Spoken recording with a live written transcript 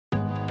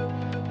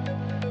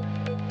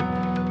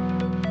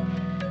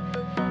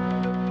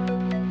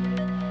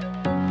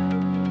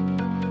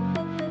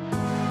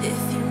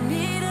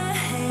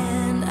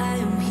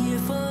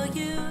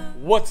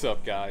What's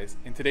up guys?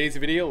 In today's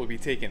video we'll be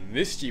taking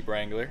this Jeep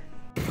Wrangler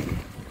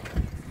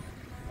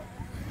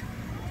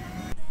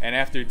and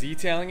after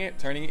detailing it,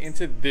 turning it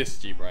into this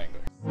Jeep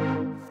Wrangler.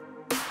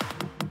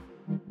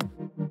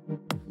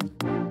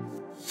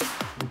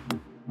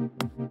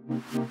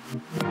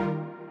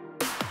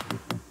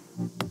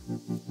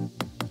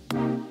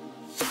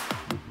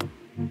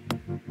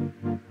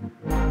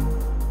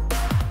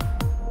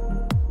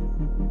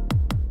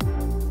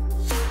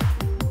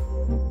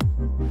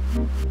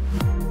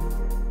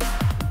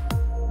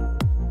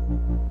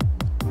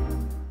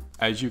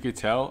 As you could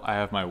tell, I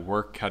have my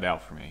work cut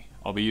out for me.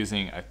 I'll be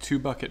using a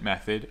 2-bucket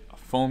method, a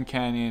foam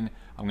cannon,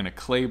 I'm gonna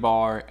clay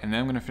bar, and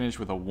then I'm gonna finish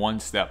with a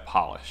 1-step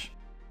polish.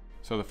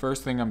 So the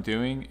first thing I'm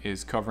doing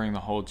is covering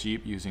the whole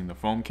Jeep using the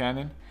foam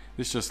cannon.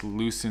 This just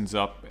loosens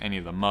up any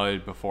of the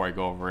mud before I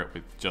go over it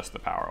with just the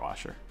power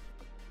washer.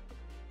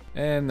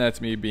 And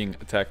that's me being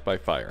attacked by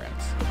fire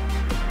ants.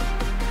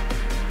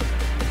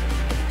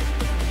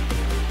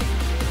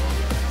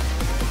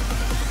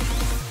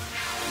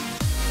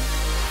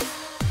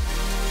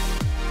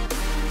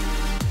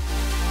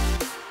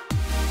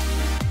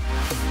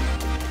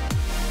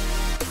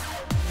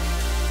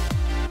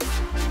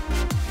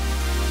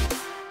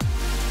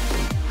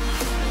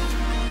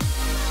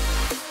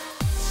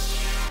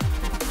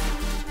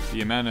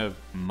 The amount of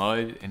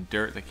mud and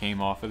dirt that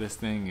came off of this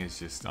thing is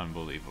just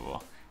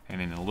unbelievable. And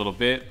in a little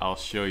bit, I'll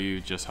show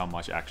you just how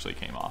much actually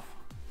came off.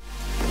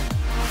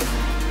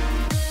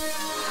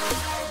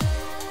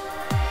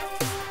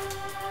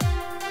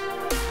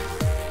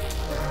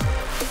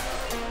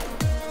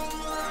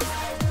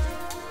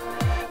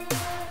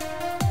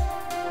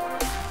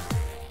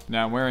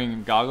 Now I'm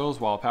wearing goggles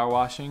while power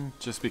washing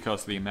just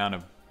because of the amount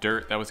of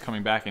dirt that was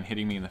coming back and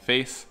hitting me in the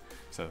face.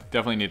 So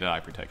definitely needed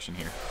eye protection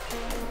here.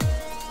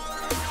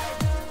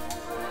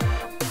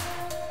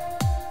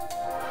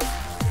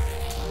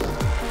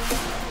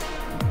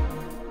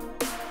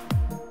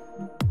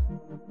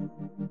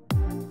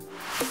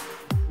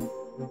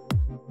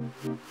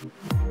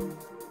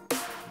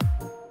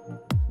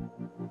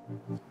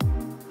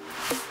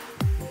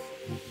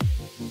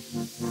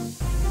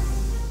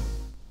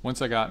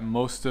 Once I got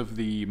most of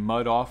the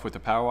mud off with the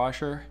power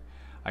washer,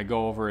 I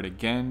go over it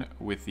again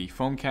with the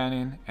foam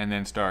cannon and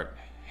then start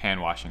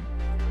hand washing.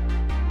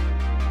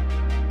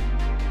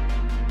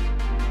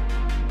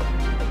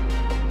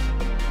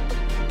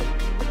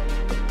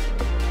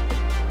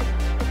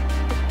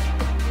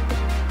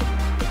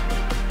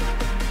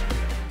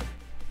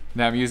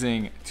 Now I'm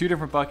using 2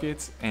 different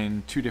buckets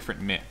and 2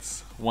 different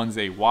mitts. One's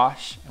a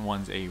wash and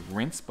one's a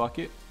rinse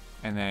bucket.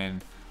 And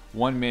then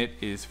one mitt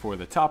is for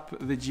the top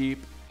of the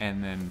Jeep,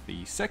 and then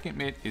the second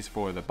mitt is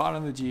for the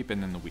bottom of the Jeep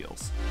and then the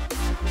wheels.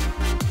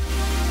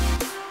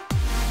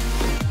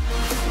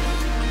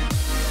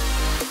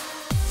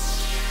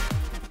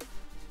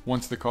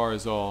 Once the car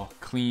is all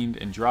cleaned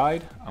and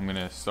dried, I'm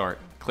gonna start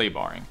clay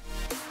barring.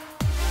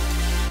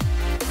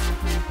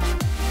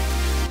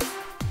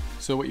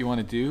 So what you want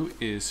to do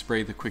is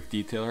spray the quick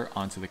detailer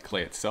onto the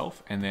clay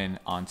itself and then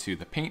onto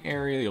the paint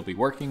area you'll be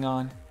working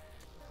on.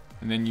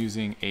 And then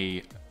using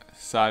a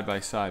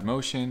side-by-side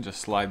motion,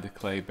 just slide the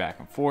clay back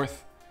and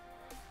forth.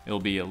 It'll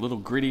be a little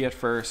gritty at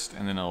first,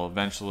 and then it'll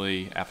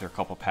eventually, after a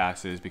couple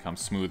passes, become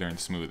smoother and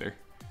smoother.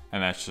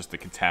 And that's just the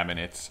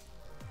contaminants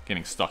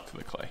getting stuck to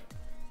the clay.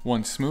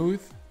 Once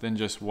smooth, then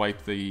just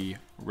wipe the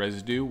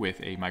residue with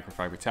a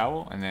microfiber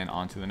towel and then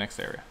onto the next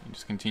area. You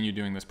just continue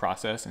doing this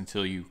process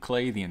until you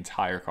clay the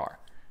entire car.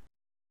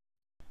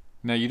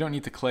 Now you don't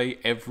need to clay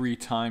every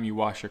time you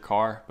wash your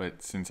car,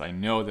 but since I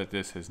know that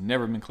this has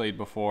never been clayed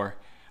before,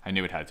 I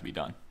knew it had to be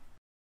done.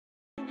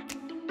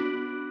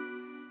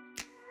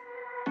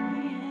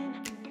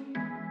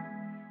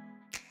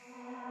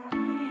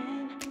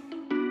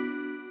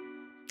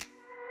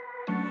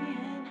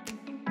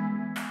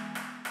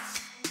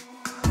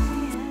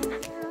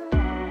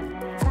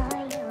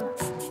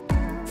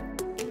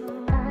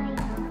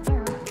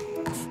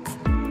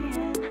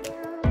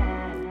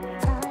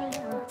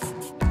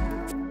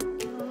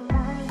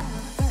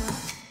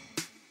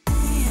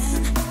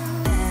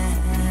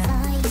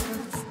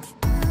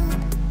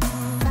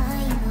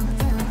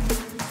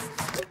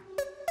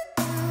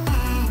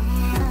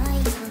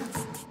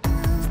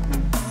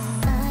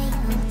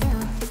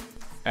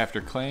 After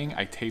claying,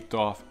 I taped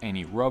off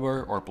any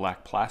rubber or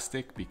black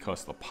plastic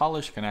because the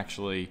polish can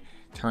actually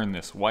turn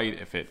this white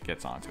if it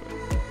gets onto it.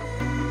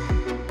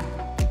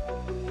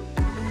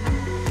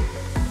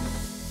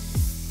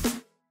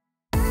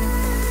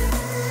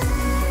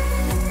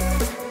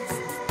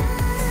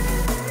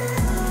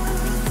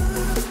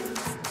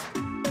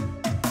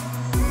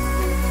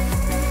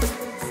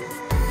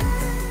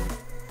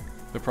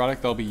 The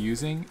product I'll be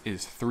using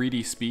is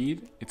 3D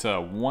Speed. It's a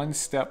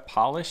 1-step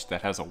polish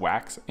that has a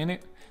wax in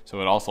it, so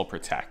it also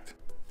protects.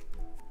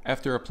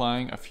 After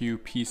applying a few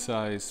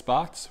pea-sized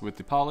spots with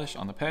the polish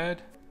on the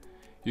pad,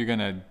 you're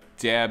gonna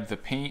dab the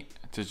paint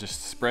to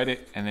just spread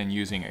it, and then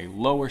using a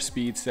lower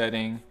speed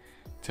setting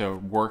to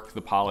work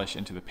the polish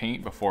into the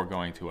paint before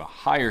going to a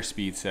higher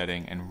speed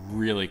setting and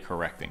really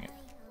correcting it.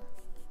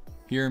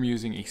 Here I'm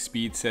using a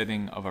speed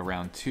setting of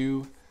around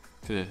 2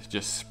 to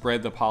just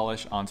spread the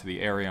polish onto the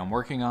area I'm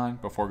working on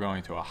before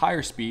going to a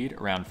higher speed,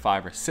 around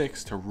 5 or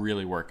 6, to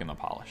really work in the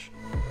polish.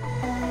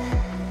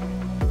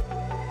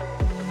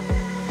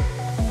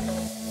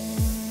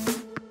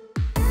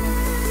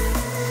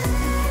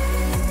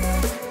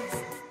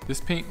 This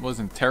paint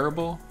wasn't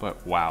terrible,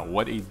 but wow,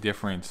 what a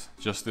difference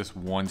just this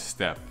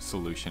one-step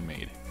solution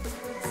made.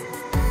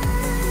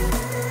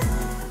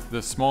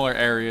 The smaller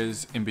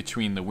areas in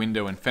between the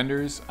window and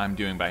fenders I'm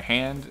doing by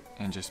hand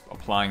and just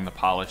applying the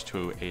polish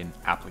to an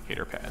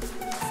applicator pad.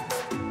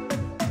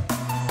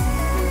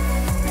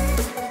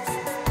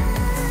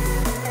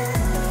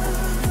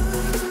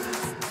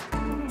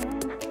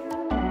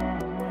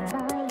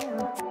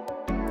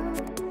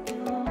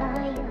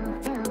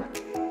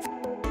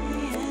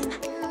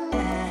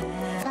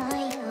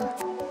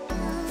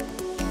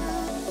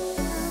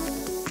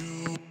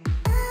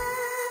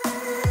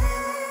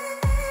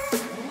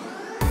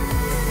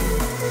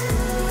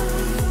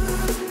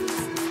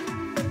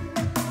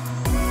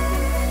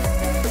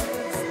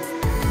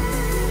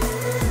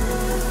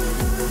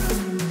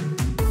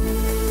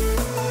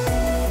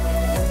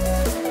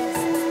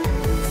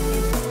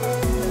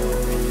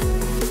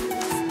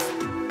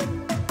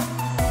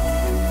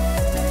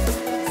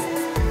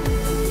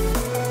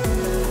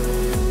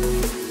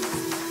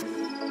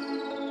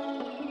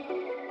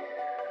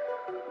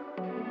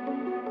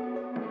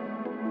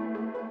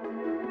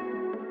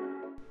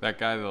 That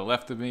guy to the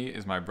left of me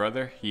is my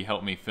brother. He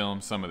helped me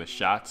film some of the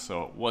shots,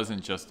 so it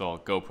wasn't just all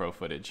GoPro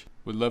footage.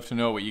 Would love to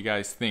know what you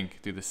guys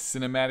think. Do the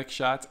cinematic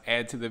shots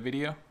add to the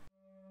video?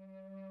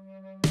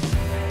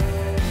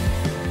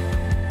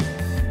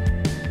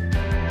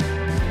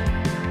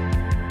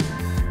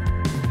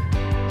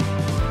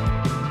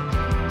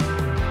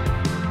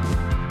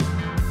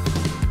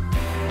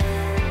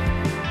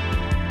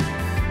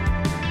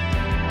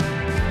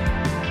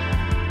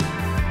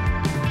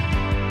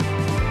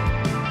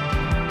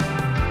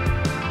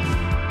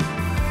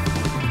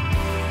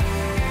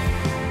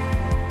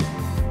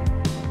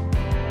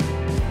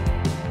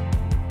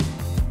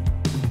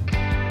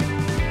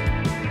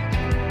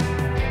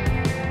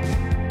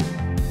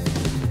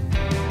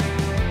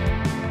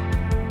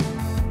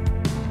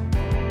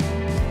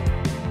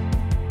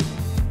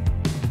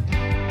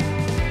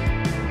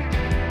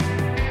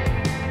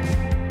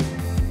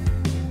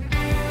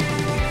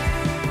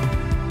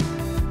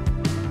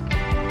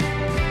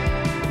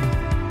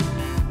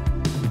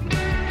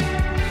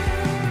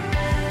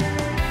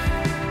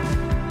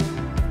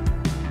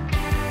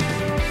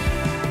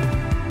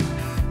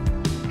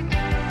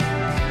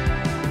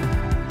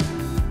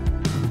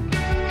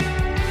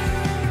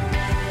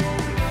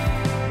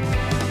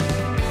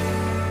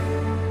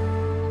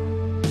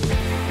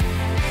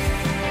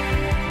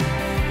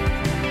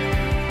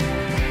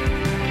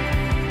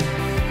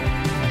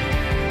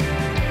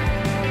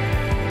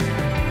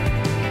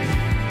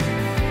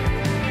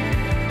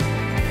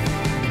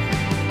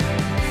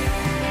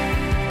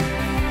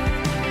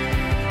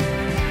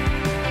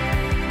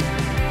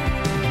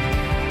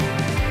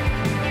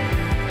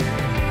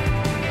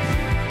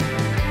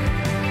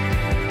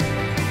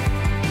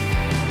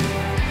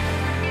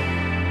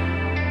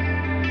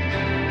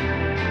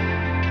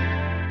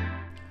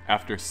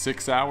 After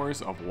 6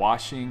 hours of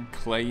washing,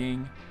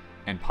 claying,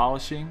 and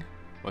polishing,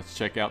 let's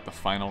check out the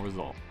final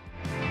result.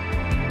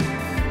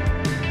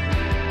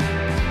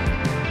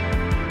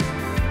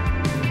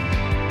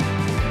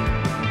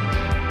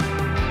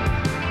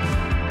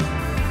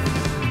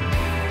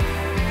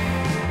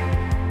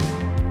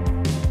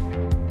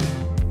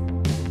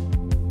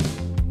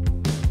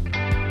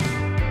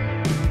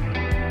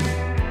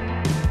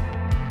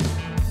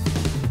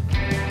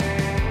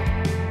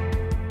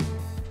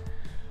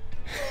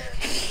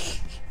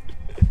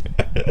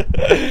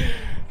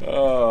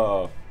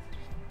 Oh.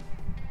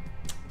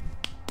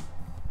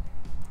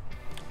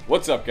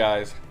 What's up,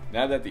 guys?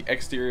 Now that the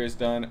exterior is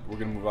done, we're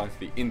gonna move on to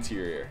the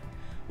interior.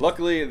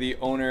 Luckily, the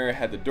owner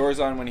had the doors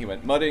on when he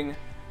went mudding,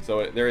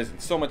 so there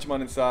isn't so much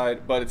mud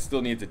inside, but it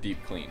still needs a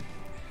deep clean.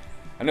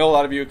 I know a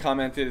lot of you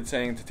commented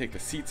saying to take the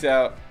seats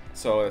out,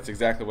 so that's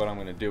exactly what I'm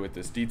gonna do with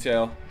this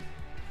detail.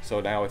 So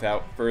now,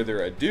 without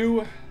further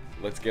ado,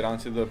 let's get on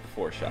to the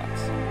before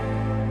shots.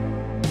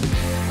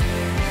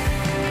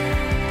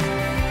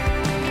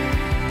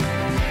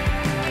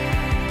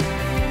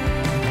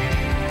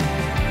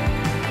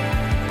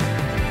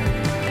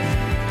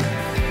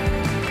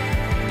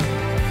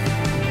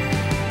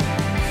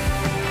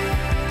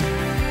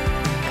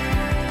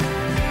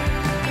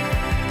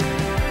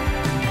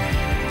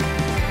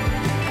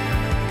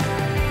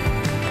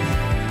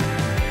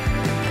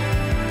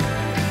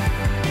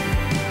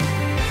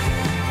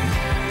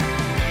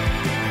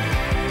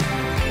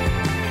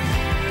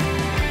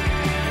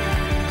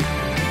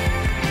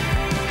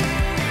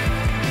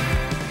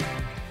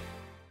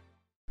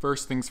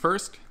 First things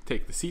first,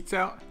 take the seats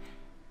out.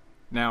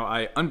 Now,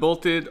 I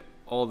unbolted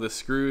all the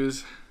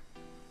screws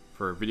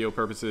for video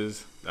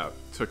purposes. That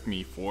took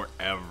me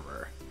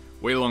forever.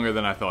 Way longer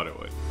than I thought it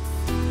would.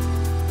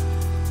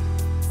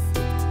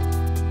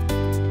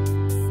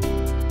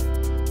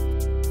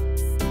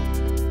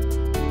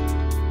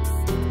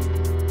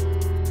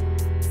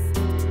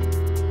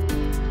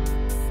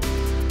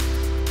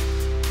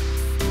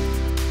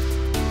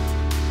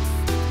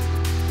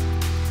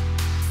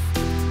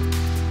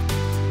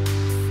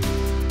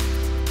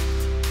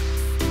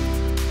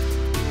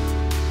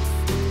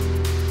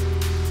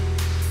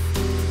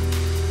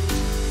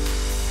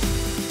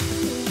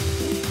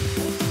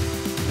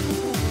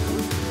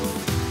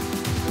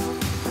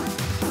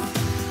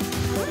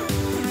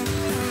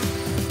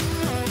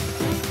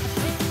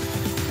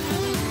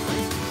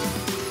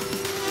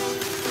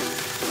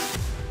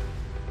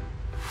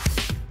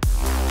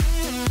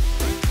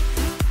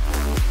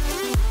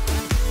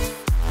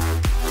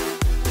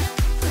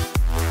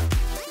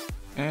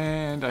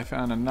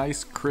 found a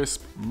nice,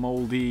 crisp,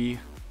 moldy,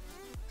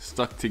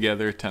 stuck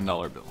together $10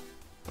 bill.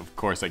 Of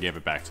course, I gave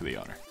it back to the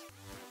owner.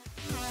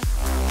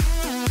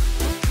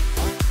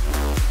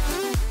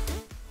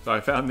 So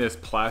I found this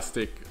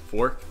plastic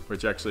fork,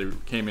 which actually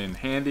came in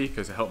handy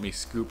because it helped me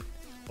scoop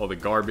all the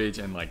garbage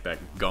and like that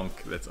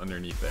gunk that's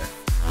underneath there.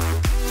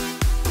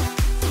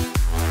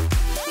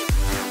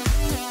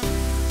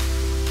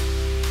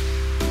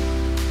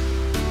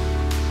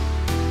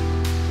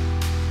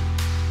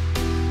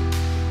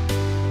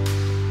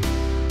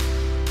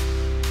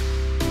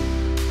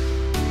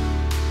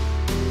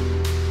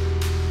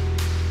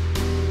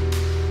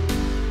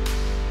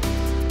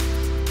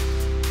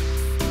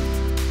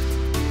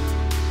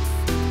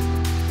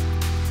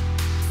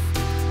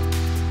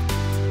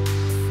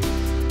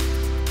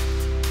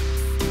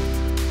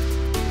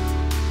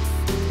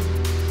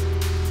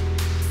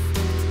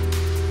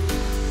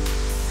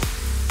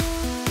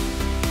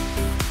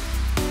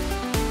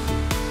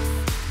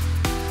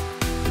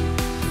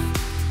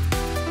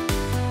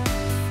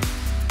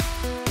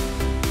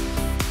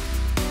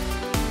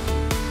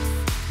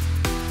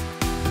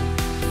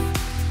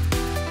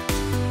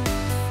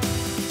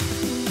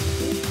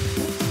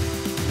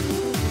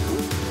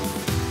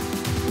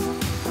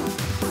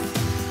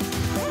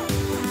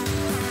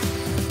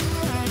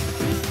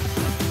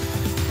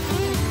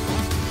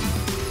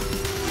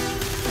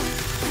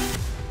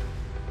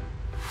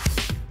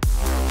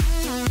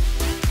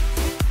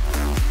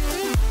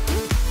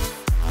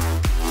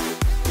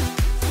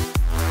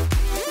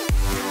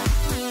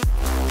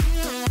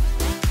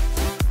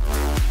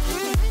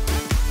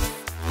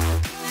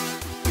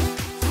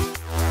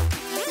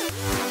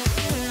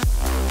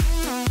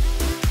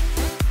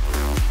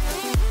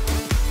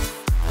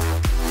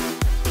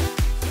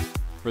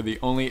 For the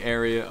only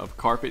area of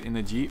carpet in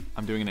the Jeep,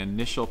 I'm doing an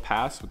initial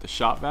pass with the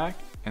shop vac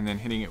and then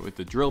hitting it with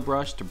the drill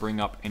brush to bring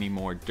up any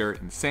more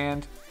dirt and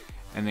sand,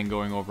 and then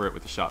going over it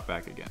with the shop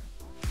vac again.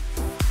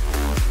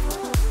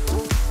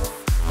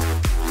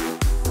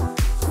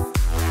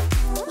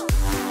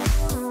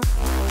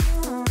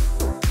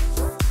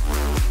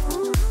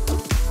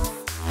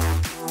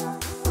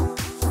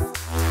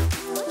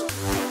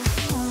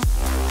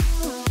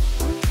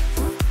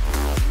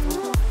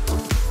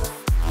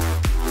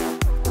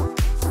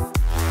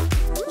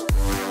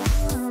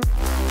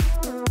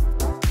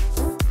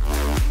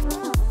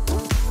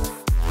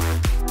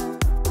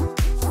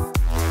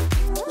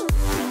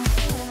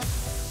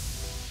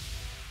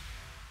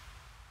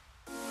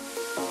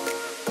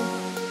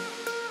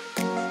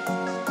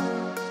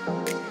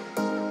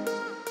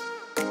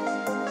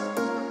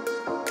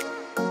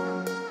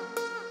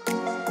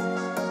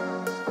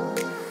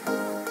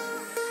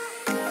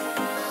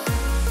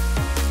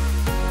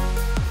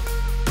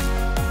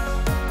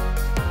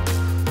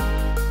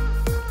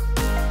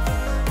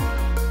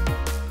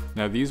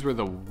 Now these were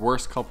the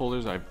worst cup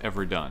holders I've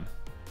ever done.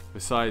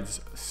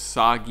 Besides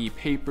soggy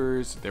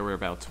papers, there were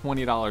about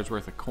 $20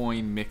 worth of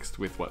coin mixed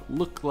with what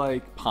looked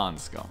like pond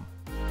scum.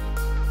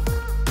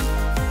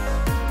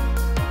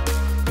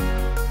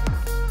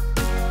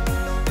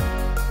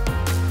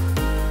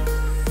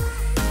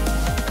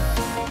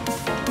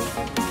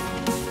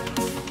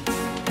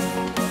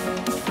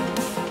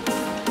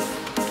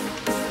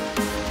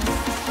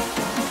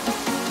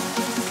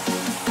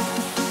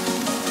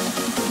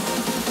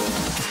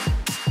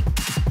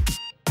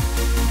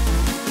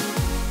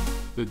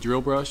 The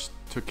drill brush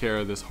took care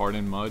of this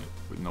hardened mud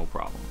with no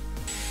problem.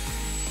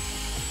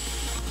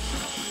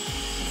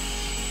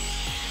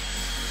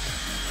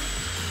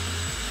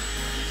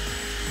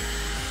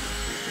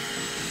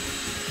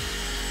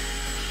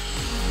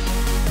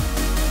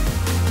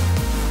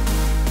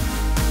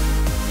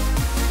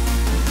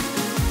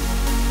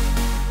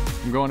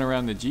 I'm going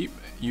around the Jeep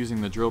using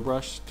the drill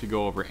brush to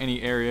go over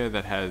any area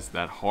that has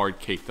that hard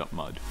caked up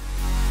mud.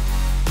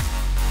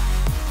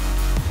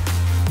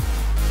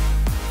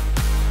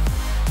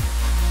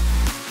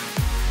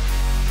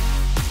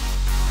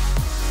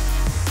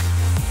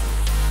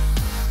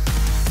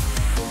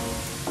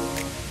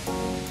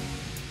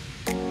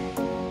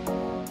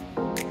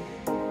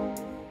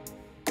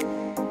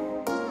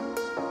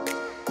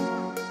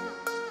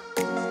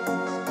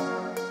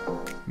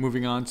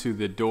 Moving on to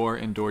the door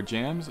and door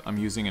jambs, I'm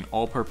using an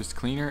all-purpose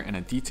cleaner and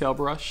a detail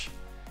brush,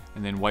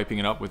 and then wiping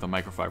it up with a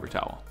microfiber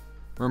towel.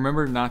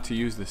 Remember not to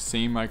use the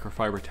same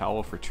microfiber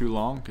towel for too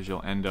long because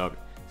you'll end up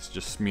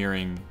just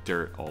smearing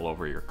dirt all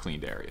over your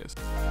cleaned areas.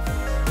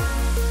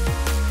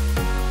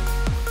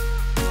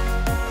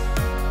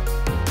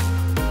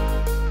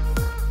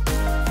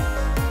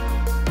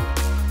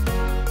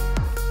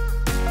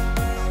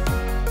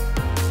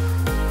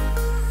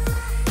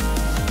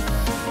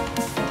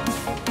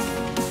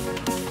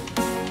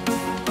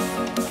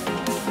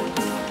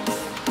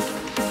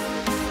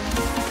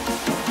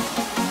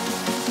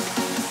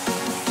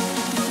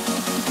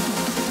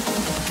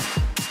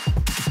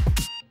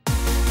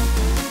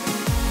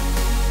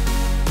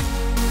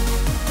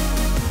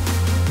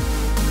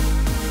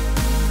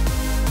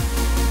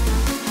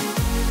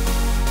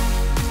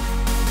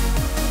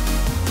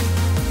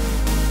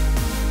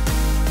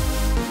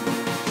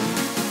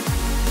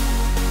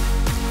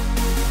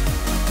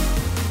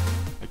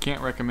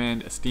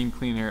 recommend a steam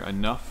cleaner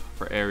enough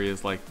for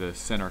areas like the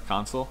center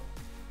console.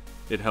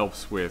 It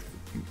helps with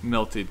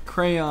melted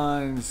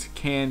crayons,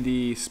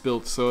 candy,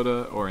 spilled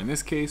soda, or in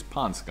this case,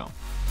 pond scum.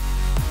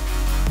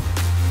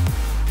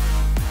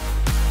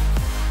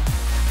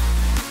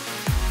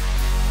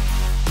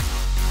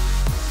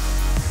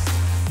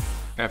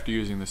 After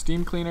using the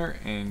steam cleaner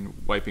and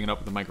wiping it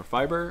up with the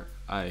microfiber,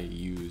 I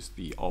use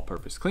the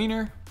all-purpose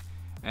cleaner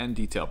and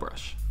detail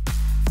brush.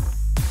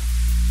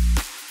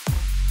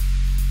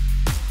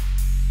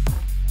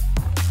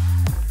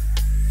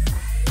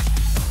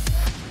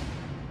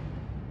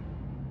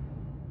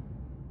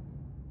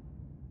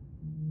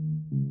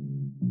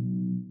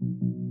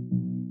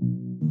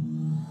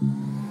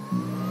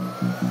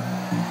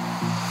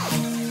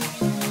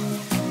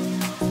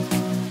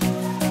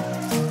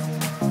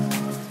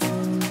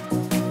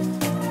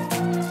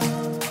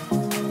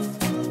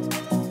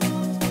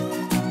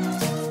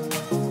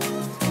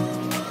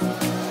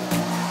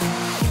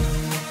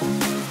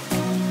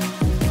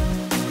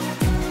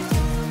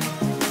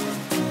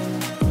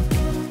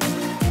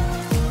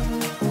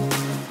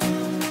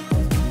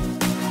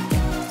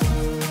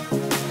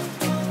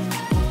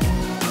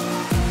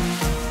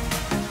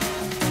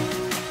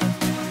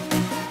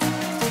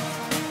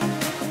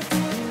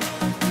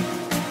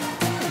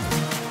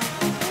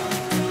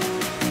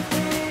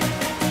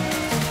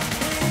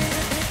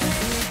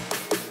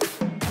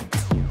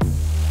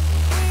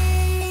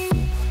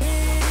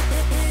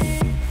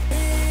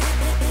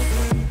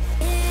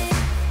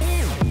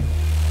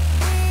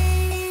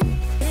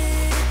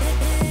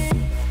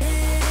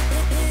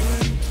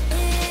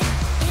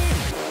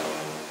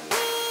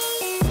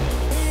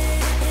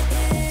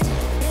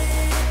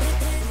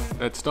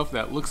 That stuff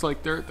that looks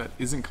like dirt that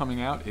isn't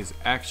coming out is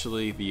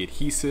actually the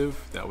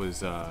adhesive that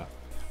was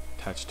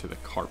attached to the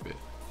carpet.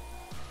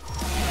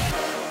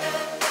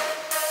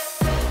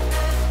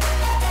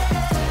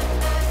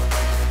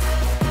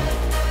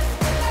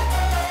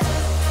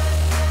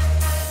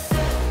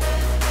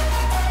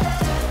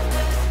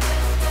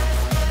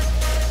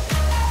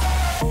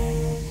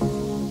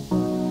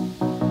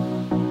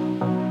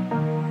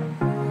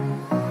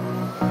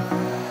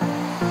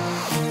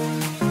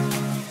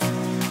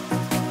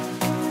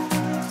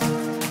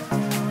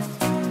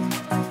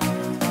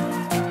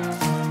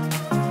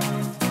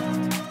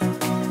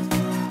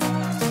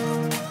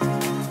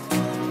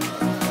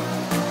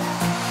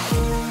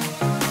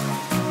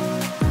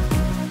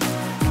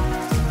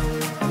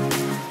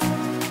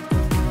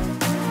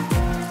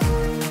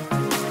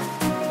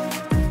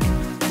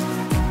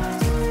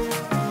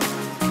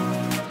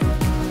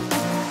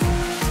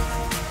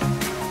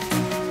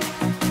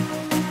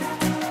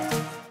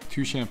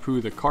 To shampoo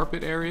the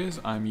carpet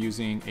areas, I'm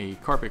using a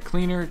carpet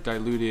cleaner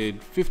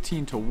diluted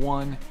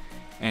 15:1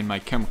 and my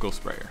chemical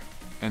sprayer,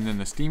 and then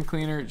the steam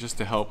cleaner just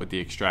to help with the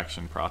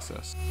extraction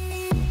process.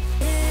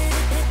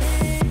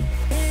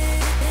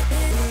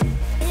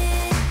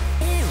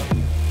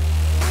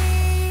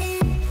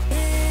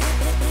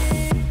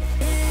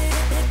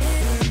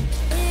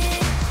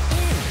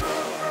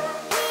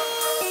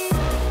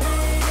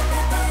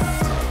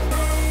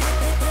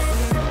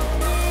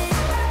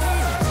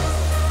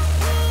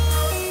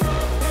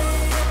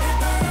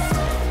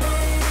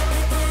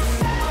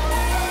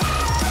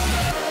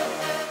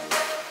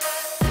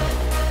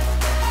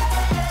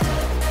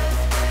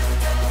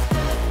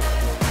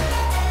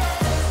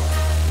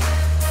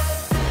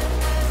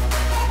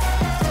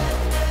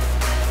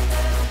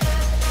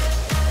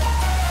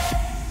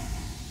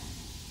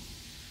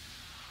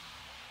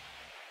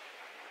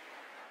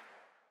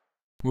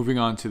 Moving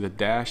on to the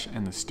dash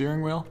and the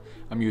steering wheel,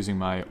 I'm using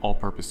my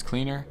all-purpose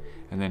cleaner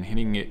and then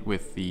hitting it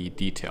with the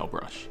detail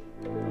brush.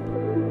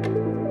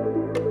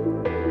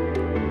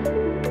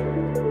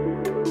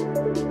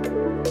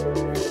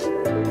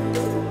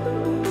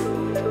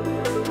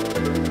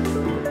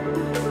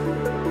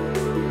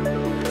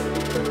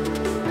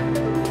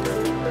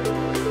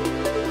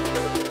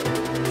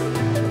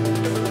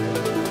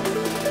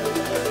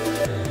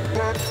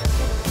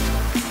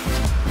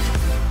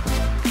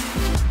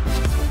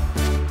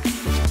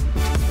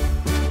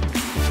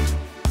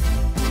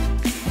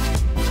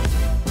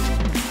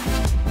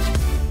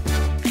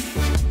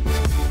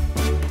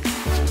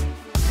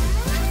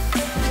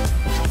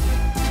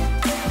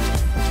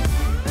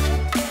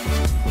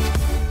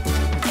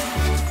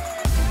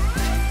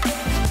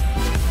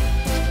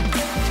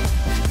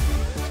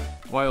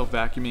 While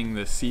vacuuming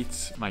the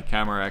seats, my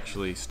camera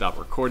actually stopped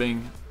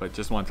recording, but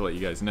just wanted to let you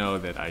guys know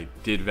that I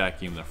did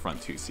vacuum the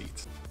front two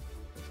seats.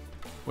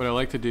 What I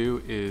like to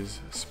do is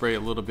spray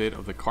a little bit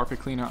of the carpet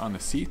cleaner on the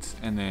seats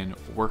and then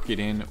work it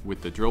in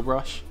with the drill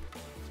brush.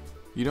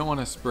 You don't want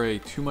to spray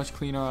too much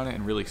cleaner on it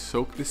and really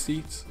soak the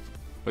seats,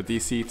 but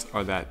these seats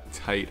are that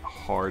tight,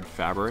 hard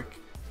fabric,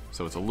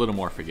 so it's a little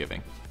more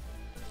forgiving.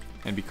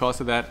 And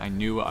because of that, I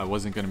knew I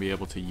wasn't going to be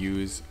able to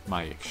use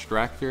my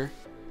extractor,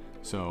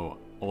 so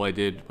all I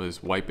did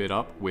was wipe it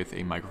up with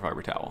a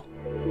microfiber towel.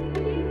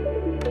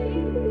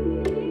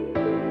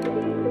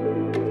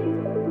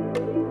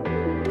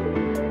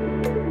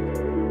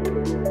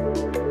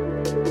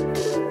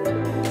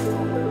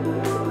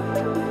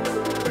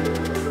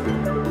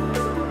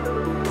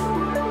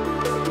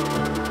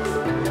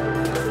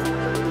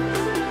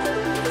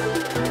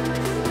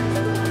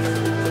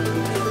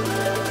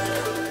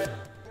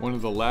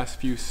 the last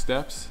few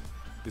steps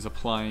is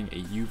applying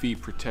a UV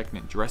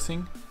protectant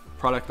dressing.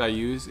 Product I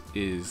use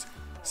is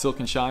Silk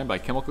and Shine by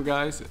Chemical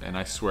Guys, and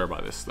I swear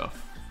by this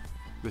stuff.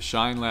 The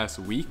shine lasts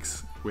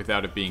weeks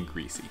without it being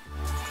greasy.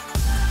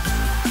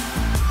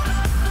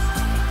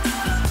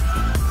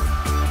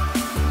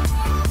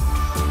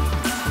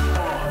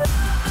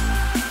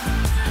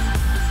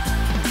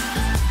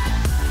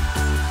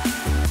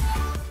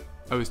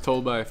 I was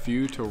told by a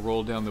few to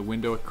roll down the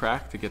window a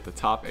crack to get the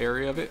top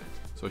area of it,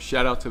 so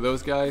shout out to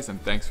those guys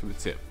and thanks for the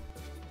tip.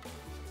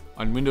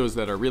 On windows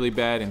that are really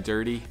bad and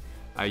dirty,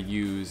 I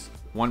use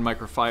one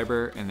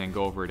microfiber and then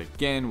go over it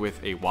again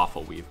with a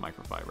waffle weave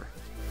microfiber.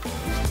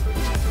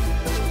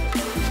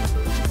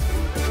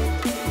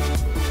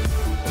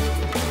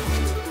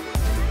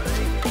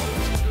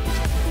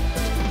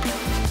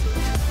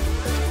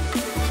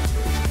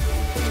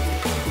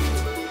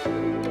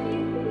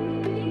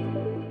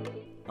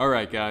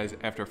 Alright guys,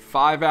 after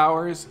 5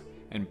 hours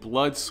and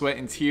blood, sweat,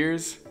 and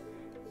tears,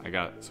 I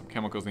got some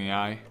chemicals in the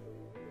eye.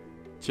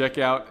 Check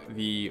out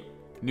the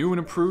new and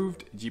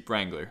improved Jeep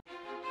Wrangler.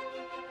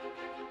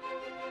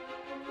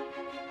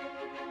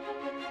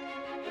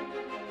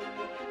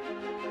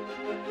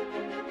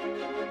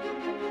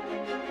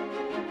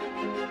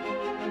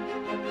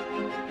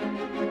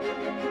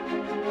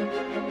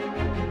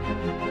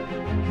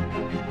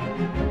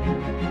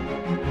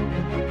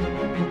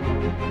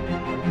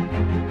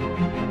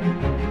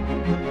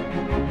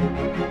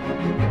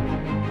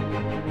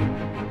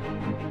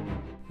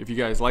 If you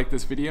guys like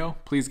this video,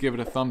 please give it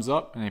a thumbs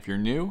up, and if you're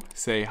new,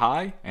 say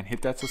hi and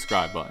hit that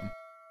subscribe button.